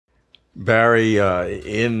Barry,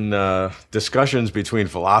 in discussions between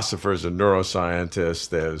philosophers and neuroscientists,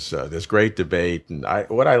 there's great debate, and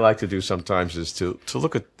what I like to do sometimes is to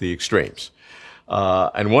look at the extremes.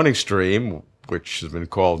 And one extreme, which has been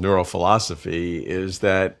called neurophilosophy, is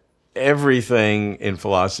that everything in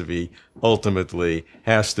philosophy ultimately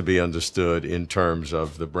has to be understood in terms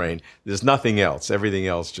of the brain. There's nothing else. Everything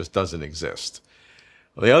else just doesn't exist.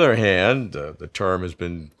 On the other hand, the term has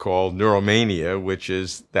been called neuromania, which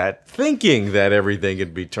is that thinking that everything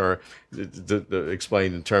can be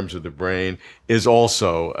explained in terms of the brain is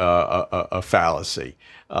also a fallacy,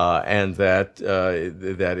 and that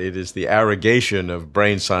it is the arrogation of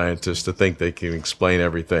brain scientists to think they can explain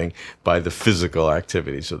everything by the physical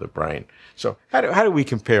activities of the brain. So how do we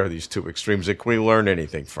compare these two extremes, and can we learn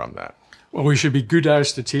anything from that? Well, we should be good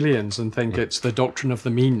Aristotelians and think it's the doctrine of the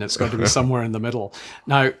mean. It's got to be somewhere in the middle.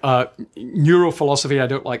 Now, neurophilosophy, I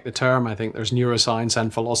don't like the term. I think there's neuroscience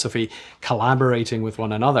and philosophy collaborating with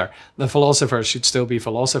one another. The philosophers should still be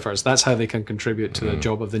philosophers. That's how they can contribute to the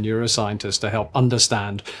job of the neuroscientist, to help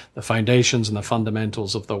understand the foundations and the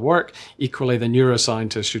fundamentals of the work. Equally, the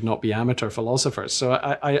neuroscientists should not be amateur philosophers. So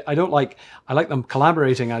I don't like, I like them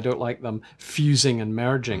collaborating. I don't like them fusing and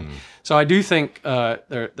merging. So I do think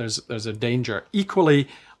there's a danger. Equally,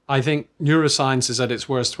 I think neuroscience is at its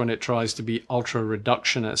worst when it tries to be ultra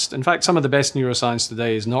reductionist. In fact, some of the best neuroscience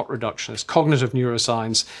today is not reductionist. Cognitive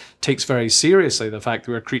neuroscience takes very seriously the fact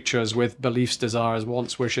that we're creatures with beliefs, desires,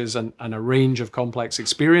 wants, wishes, and a range of complex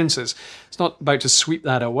experiences. It's not about to sweep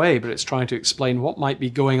that away, but it's trying to explain what might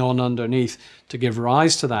be going on underneath to give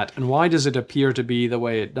rise to that, and why does it appear to be the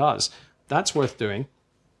way it does. That's worth doing.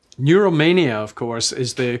 Neuromania, of course,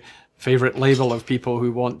 is the favorite label of people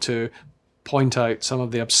who want to point out some of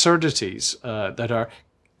the absurdities that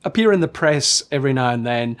appear in the press every now and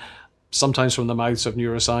then, sometimes from the mouths of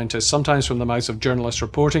neuroscientists, sometimes from the mouths of journalists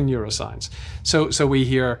reporting neuroscience. So we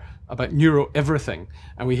hear about neuro-everything,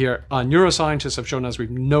 and we hear neuroscientists have shown us we've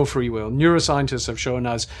no free will. Neuroscientists have shown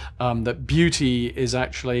us that beauty is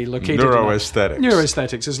actually located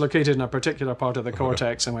neuroaesthetics is located in a particular part of the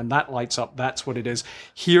cortex, and when that lights up, that's what it is.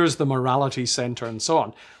 Here's the morality center, and so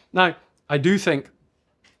on. Now, I do think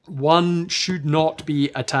one should not be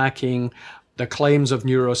attacking the claims of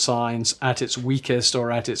neuroscience at its weakest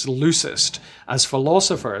or at its loosest. As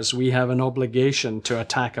philosophers, we have an obligation to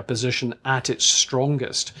attack a position at its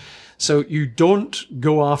strongest. So you don't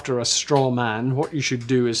go after a straw man. What you should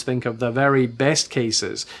do is think of the very best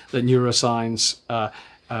cases that neuroscience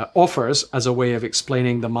offers as a way of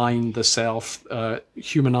explaining the mind, the self,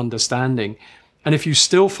 human understanding. And if you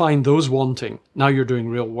still find those wanting, now you're doing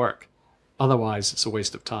real work. Otherwise, it's a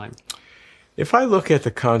waste of time. If I look at the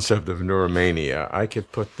concept of neuromania, I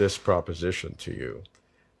could put this proposition to you.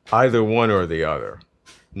 Either one or the other.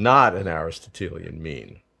 Not an Aristotelian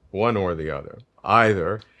mean. One or the other.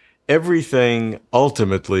 Either everything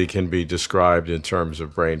ultimately can be described in terms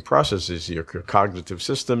of brain processes, your cognitive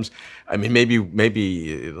systems. I mean,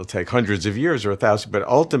 maybe it'll take hundreds of years or 1,000, but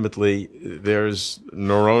ultimately there's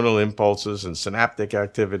neuronal impulses and synaptic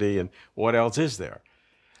activity, and what else is there?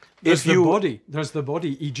 There's the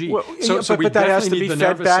body, e.g. Well, but that has to be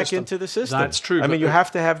fed back into the system. That's true. I mean, you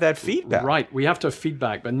have to have that feedback. Right, we have to have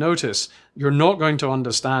feedback. But notice, you're not going to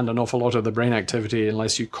understand an awful lot of the brain activity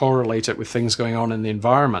unless you correlate it with things going on in the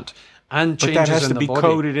environment and changes in the body. But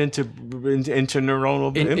that has to be coded into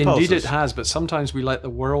neuronal impulses. Indeed it has, but sometimes we let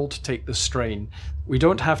the world take the strain. We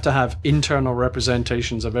don't have to have internal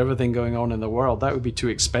representations of everything going on in the world. That would be too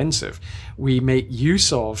expensive. We make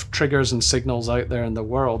use of triggers and signals out there in the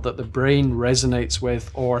world that the brain resonates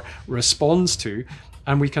with or responds to,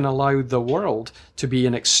 and we can allow the world to be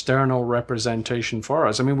an external representation for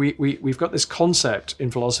us. I mean, we've got this concept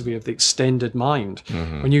in philosophy of the extended mind.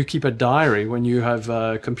 Mm-hmm. When you keep a diary, when you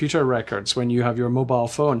have computer records, when you have your mobile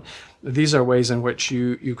phone, these are ways in which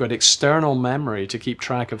you've got external memory to keep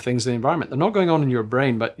track of things in the environment. They're not going on in your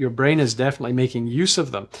brain, but your brain is definitely making use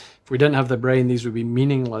of them. If we didn't have the brain, these would be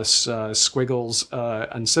meaningless squiggles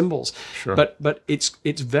and symbols. Sure. But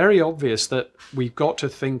it's very obvious that we've got to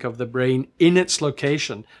think of the brain in its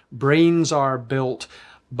location. Brains are built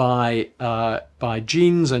by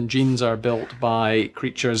genes, and genes are built by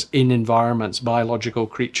creatures in environments, biological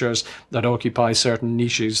creatures that occupy certain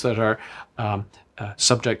niches that are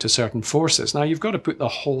subject to certain forces. Now, you've got to put the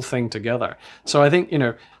whole thing together. So I think,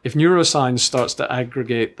 if neuroscience starts to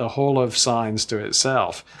aggregate the whole of science to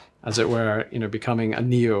itself, as it were, becoming a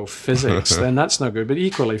neo-physics, then that's no good. But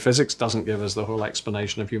equally, physics doesn't give us the whole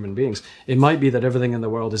explanation of human beings. It might be that everything in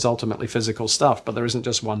the world is ultimately physical stuff, but there isn't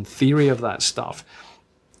just one theory of that stuff.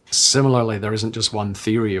 Similarly, there isn't just one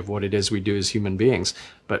theory of what it is we do as human beings,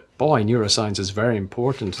 but boy, neuroscience is very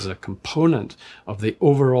important as a component of the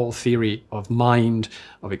overall theory of mind,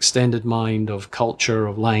 of extended mind, of culture,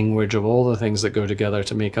 of language, of all the things that go together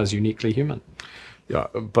to make us uniquely human. Yeah,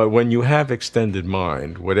 but when you have extended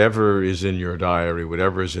mind, whatever is in your diary,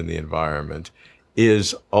 whatever is in the environment,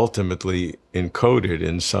 is ultimately encoded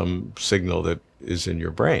in some signal that is in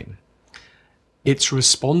your brain. It's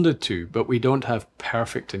responded to, but we don't have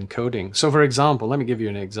perfect encoding. So for example, let me give you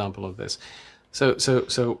an example of this.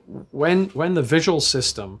 So when the visual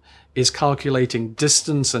system is calculating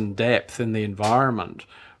distance and depth in the environment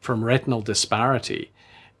from retinal disparity,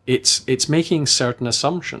 it's making certain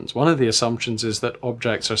assumptions. One of the assumptions is that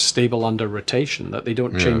objects are stable under rotation, that they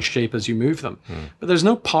don't change shape as you move them. But there's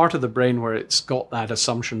no part of the brain where it's got that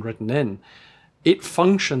assumption written in. It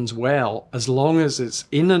functions well as long as it's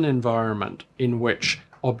in an environment in which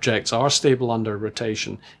objects are stable under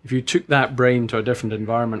rotation. If you took that brain to a different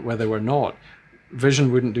environment where they were not,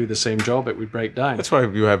 vision wouldn't do the same job, it would break down. That's why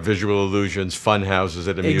you have visual illusions, fun houses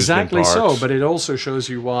at amusement Exactly parks. so, but it also shows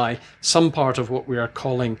you why some part of what we are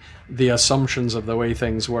calling the assumptions of the way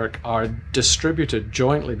things work are distributed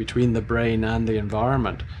jointly between the brain and the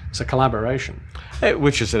environment. It's a collaboration.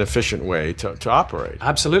 Which is an efficient way to operate.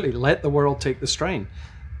 Absolutely. Let the world take the strain.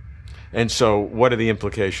 And so what are the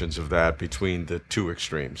implications of that between the two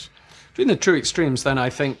extremes? Between the two extremes, then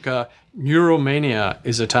I think neuromania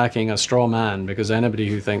is attacking a straw man, because anybody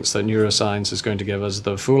who thinks that neuroscience is going to give us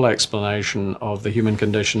the full explanation of the human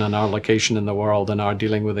condition and our location in the world and our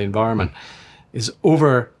dealing with the environment is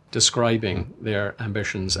over-describing their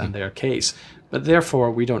ambitions and their case. But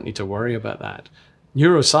therefore, we don't need to worry about that.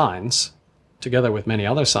 Neuroscience, together with many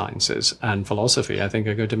other sciences and philosophy, I think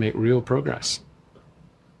are going to make real progress.